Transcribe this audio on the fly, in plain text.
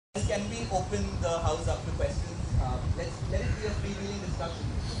can we open the house up to questions? Let it be a freewheeling discussion.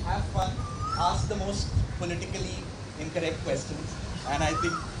 Have fun. Ask the most politically incorrect questions, and I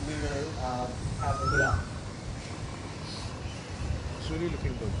think we will have a good hour. It's really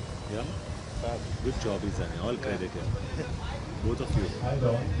looking good. Yeah, Fab. good job, Isani. All credit here. Both of you. Hi,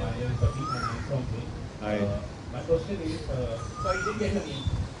 Don. My name is Ravi and I'm from May. Hi. My question is, Sorry, you didn't get your name.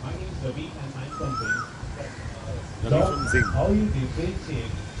 my name is Ravi and I'm from May. Ravi from Zing. How you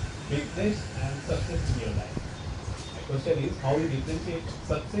differentiate fitness and success in your life? My question is, how you differentiate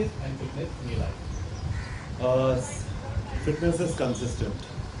success and fitness in your life? Fitness is consistent.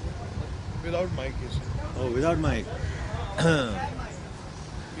 Without mic, you see. Oh, without mic.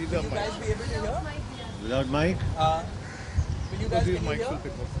 Either Will you mic. guys be able to hear? Without mic? Will you guys These can you mics hear? will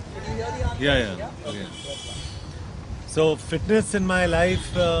pick up. Can you hear the answer? Yeah. Okay. So fitness in my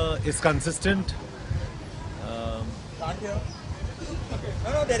life is consistent. Can't hear?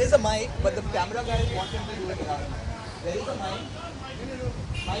 No, there is a mic, but the camera guy is wanting to do it. There is a mic.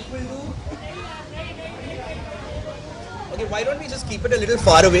 Mic will do. Okay, why don't we just keep it a little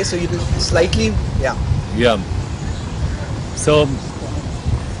far away so you can slightly, yeah. Yeah. So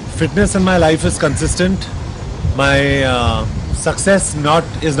fitness in my life is consistent. My success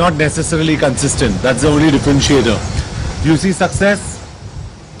is not necessarily consistent. That's the only differentiator. You see success,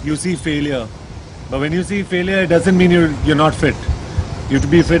 you see failure. But when you see failure, it doesn't mean you're not fit. You have to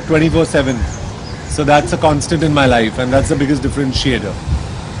be fit 24/7. So that's a constant in my life, and that's the biggest differentiator.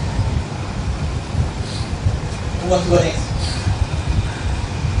 Who wants to go next?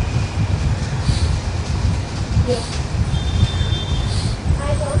 Yes.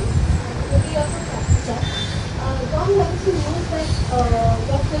 Hi, Tom. Maybe you're from Calcutta. Tom wants to know that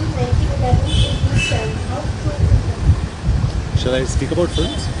your film 1911 is this time. How true is that? Shall I speak about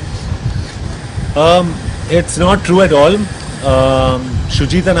films? It's not true at all.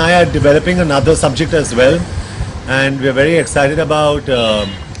 Shujit and I are developing another subject as well, and we're very excited about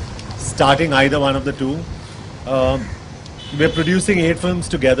starting either one of the two. We're producing 8 films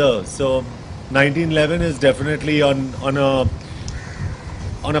together, so 1911 is definitely on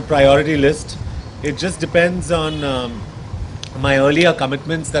a priority list. It just depends on my earlier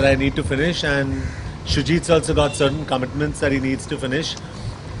commitments that I need to finish, and Shujit's also got certain commitments that he needs to finish.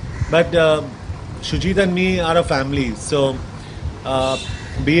 But Shujit and me are a family, so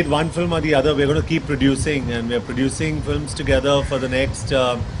be it one film or the other, we're going to keep producing, and we're producing films together for the next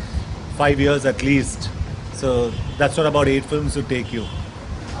 5 years at least. So that's what about 8 films would take you.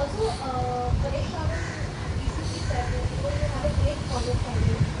 Also, Paresh Rawal recently said that you have a great comic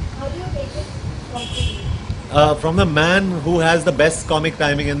timing. How do you take it from From the man who has the best comic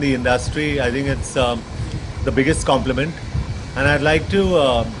timing in the industry, I think it's the biggest compliment. And I'd like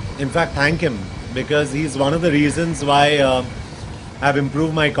to, in fact, thank him, because he's one of the reasons why I've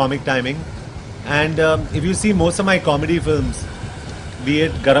improved my comic timing. And if you see most of my comedy films, be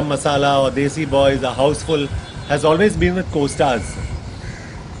it Garam Masala or Desi Boys, A Houseful, has always been with co-stars.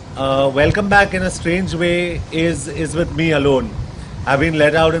 Welcome Back, in a strange way, is with me alone. I've been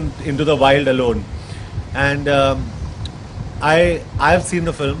let out into the wild alone. And I've seen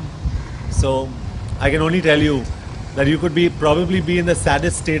the film, so I can only tell you that you could probably be in the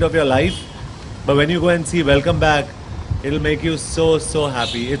saddest state of your life, but when you go and see Welcome Back, it'll make you so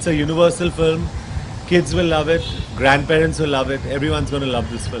happy. It's a universal film. Kids will love it, grandparents will love it, everyone's going to love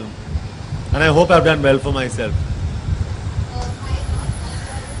this film. And I hope I've done well for myself. Hi,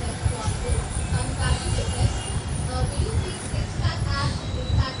 back to fitness. Do you think six-pack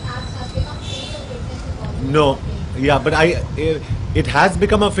abs has become face of fitness in Bollywood? No, yeah, but it has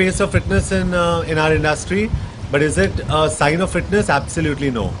become a face of fitness in our industry, but is it a sign of fitness?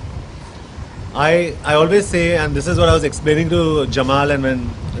 Absolutely no. I always say, and this is what I was explaining to Jamal and when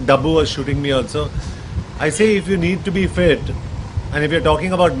Dabbu was shooting me also, I say if you need to be fit, and if you're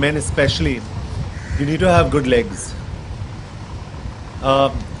talking about men especially, you need to have good legs.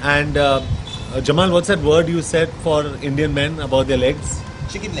 Jamal, what's that word you said for Indian men about their legs?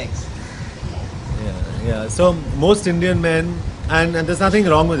 Chicken legs. Yeah. So most Indian men, and there's nothing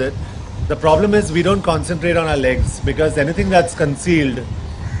wrong with it. The problem is we don't concentrate on our legs, because anything that's concealed,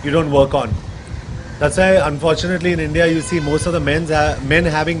 you don't work on. That's why, unfortunately, in India, you see most of the men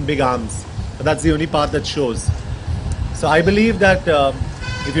having big arms. But that's the only part that shows. So I believe that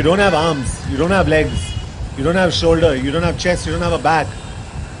if you don't have arms, you don't have legs, you don't have shoulder, you don't have chest, you don't have a back,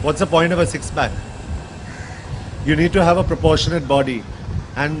 what's the point of a six-pack? You need to have a proportionate body.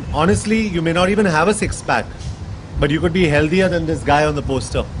 And honestly, you may not even have a six-pack, but you could be healthier than this guy on the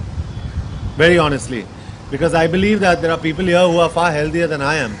poster. Very honestly. Because I believe that there are people here who are far healthier than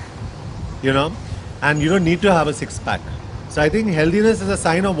I am. And you don't need to have a six-pack. So I think healthiness is a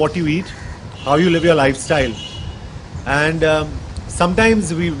sign of what you eat, how you live your lifestyle. And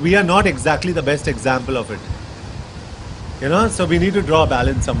sometimes we are not exactly the best example of it. You know, so we need to draw a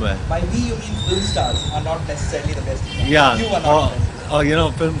balance somewhere. By we, you mean film stars are not necessarily the best example. Yeah, You are not the best. or you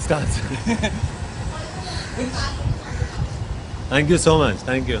know, film stars. Thank you so much.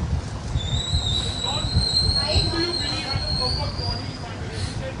 Thank you.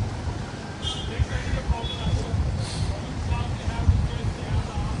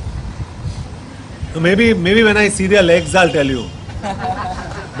 Maybe when I see their legs, I'll tell you.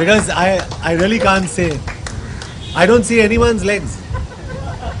 Because I really can't say. I don't see anyone's legs.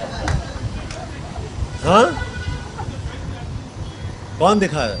 हाँ? कौन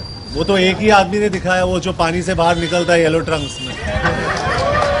दिखाया? वो तो एक ही आदमी ने दिखाया, वो जो पानी से बाहर निकलता है येलो ट्रंक्स में.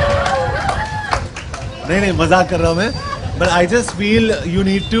 नहीं मजाक कर रहा हूँ मैं. But I just feel you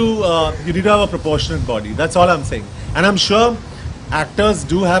need to have a proportionate body. That's all I'm saying. And I'm sure actors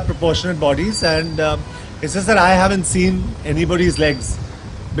do have proportionate bodies, and it's just that I haven't seen anybody's legs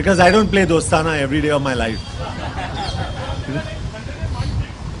because I don't play Dostana every day of my life.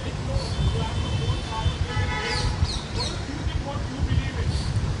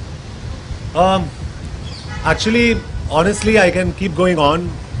 Actually, honestly, I can keep going on.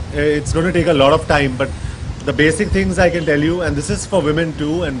 It's going to take a lot of time, but the basic things I can tell you, and this is for women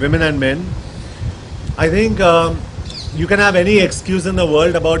too, and women and men. I think you can have any excuse in the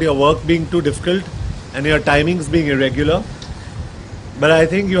world about your work being too difficult and your timings being irregular, but I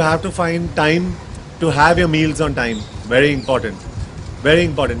think you have to find time to have your meals on time. Very important. Very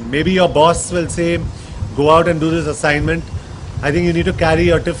important. Maybe your boss will say, go out and do this assignment. I think you need to carry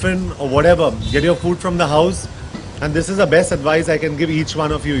your tiffin or whatever. Get your food from the house. And this is the best advice I can give each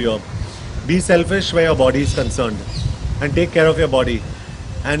one of you here. Be selfish where your body is concerned and take care of your body.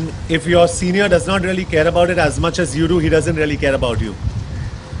 And if your senior does not really care about it as much as you do, he doesn't really care about you.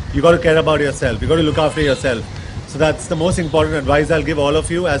 You got to care about yourself. You got to look after yourself. So that's the most important advice I'll give all of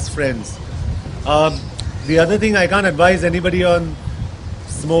you as friends. The other thing, I can't advise anybody on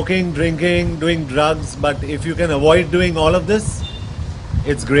smoking, drinking, doing drugs, but if you can avoid doing all of this,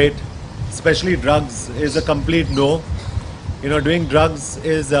 it's great. Especially drugs is a complete no. You know, doing drugs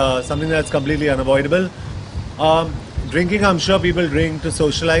is something that's completely unavoidable. Drinking, I'm sure people drink to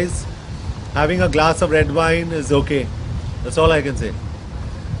socialize. Having a glass of red wine is okay. That's all I can say.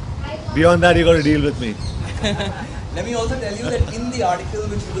 Beyond that, you got to deal with me. Let me also tell you that in the article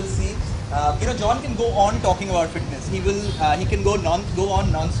which you will see, John can go on talking about fitness. He can go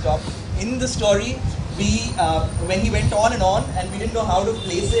on non-stop. In the story, when he went on and we didn't know how to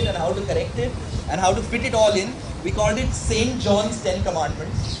place it and how to correct it and how to fit it all in, we called it Saint John's 10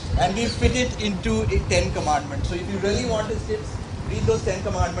 Commandments, and we fit it into 10 Commandments. So if you really want his tips, read those 10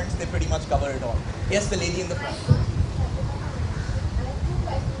 Commandments. They pretty much cover it all. Yes, the lady in the front.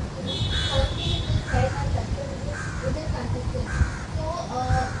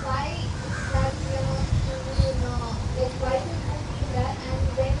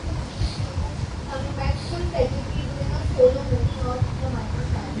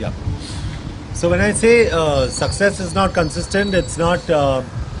 Yeah. So when I say success is not consistent, it's not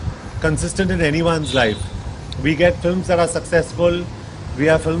consistent in anyone's life. We get films that are successful, we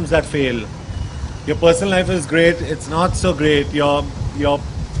have films that fail. Your personal life is great, it's not so great. Your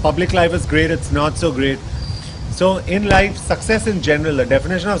public life is great, it's not so great. So in life, success in general, the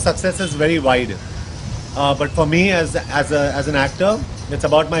definition of success is very wide. But for me, as an actor, it's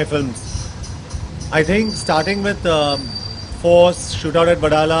about my films. I think starting with Force, Shootout at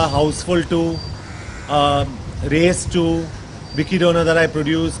Badala, Houseful 2, Race 2, Vicky Donor that I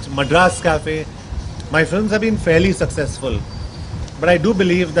produced, Madras Cafe, my films have been fairly successful. But I do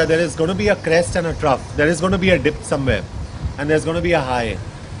believe that there is going to be a crest and a trough. There is going to be a dip somewhere, and there's going to be a high.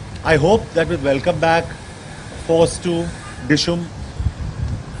 I hope that with Welcome Back, Force 2, Dishum,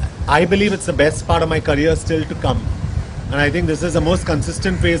 I believe it's the best part of my career still to come. And I think this is the most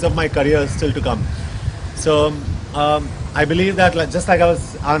consistent phase of my career still to come. So I believe that, just like I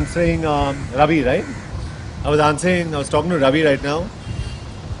was answering Ravi, right? I was talking to Ravi right now.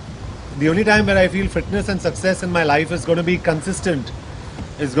 The only time where I feel fitness and success in my life is going to be consistent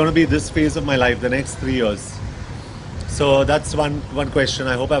is going to be this phase of my life, the next 3 years. So that's one question.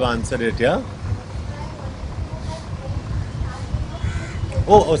 I hope I've answered it, yeah?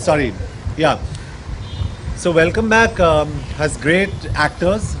 Oh, sorry. Yeah. So Welcome Back has great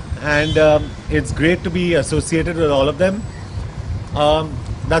actors, and it's great to be associated with all of them.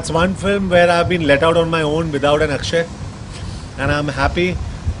 That's one film where I've been let out on my own without an Akshay, and I'm happy.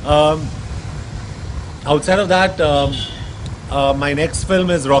 Outside of that, my next film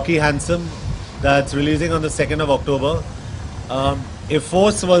is Rocky Handsome, that's releasing on the 2nd of October. If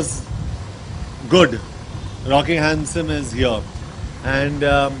Force was good, Rocky Handsome is here, and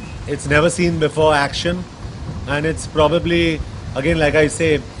it's never seen before action, and it's probably, again, like I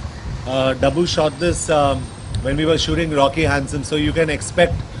say, Dabu shot this when we were shooting Rocky Handsome, so you can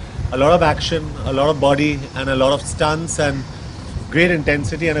expect a lot of action, a lot of body, and a lot of stunts, and great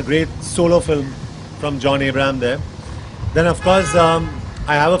intensity, and a great solo film from John Abraham there. Then of course I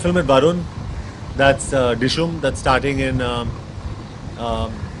have a film with Varun, that's Dishum, that's starting in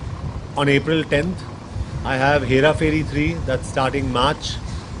on April 10th. I have Hera Fairy 3, that's starting March,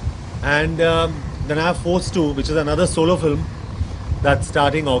 and then I have Force 2, which is another solo film that's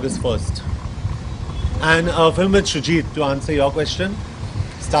starting August 1st, and a film with Shujit, to answer your question,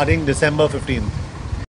 starting December 15th.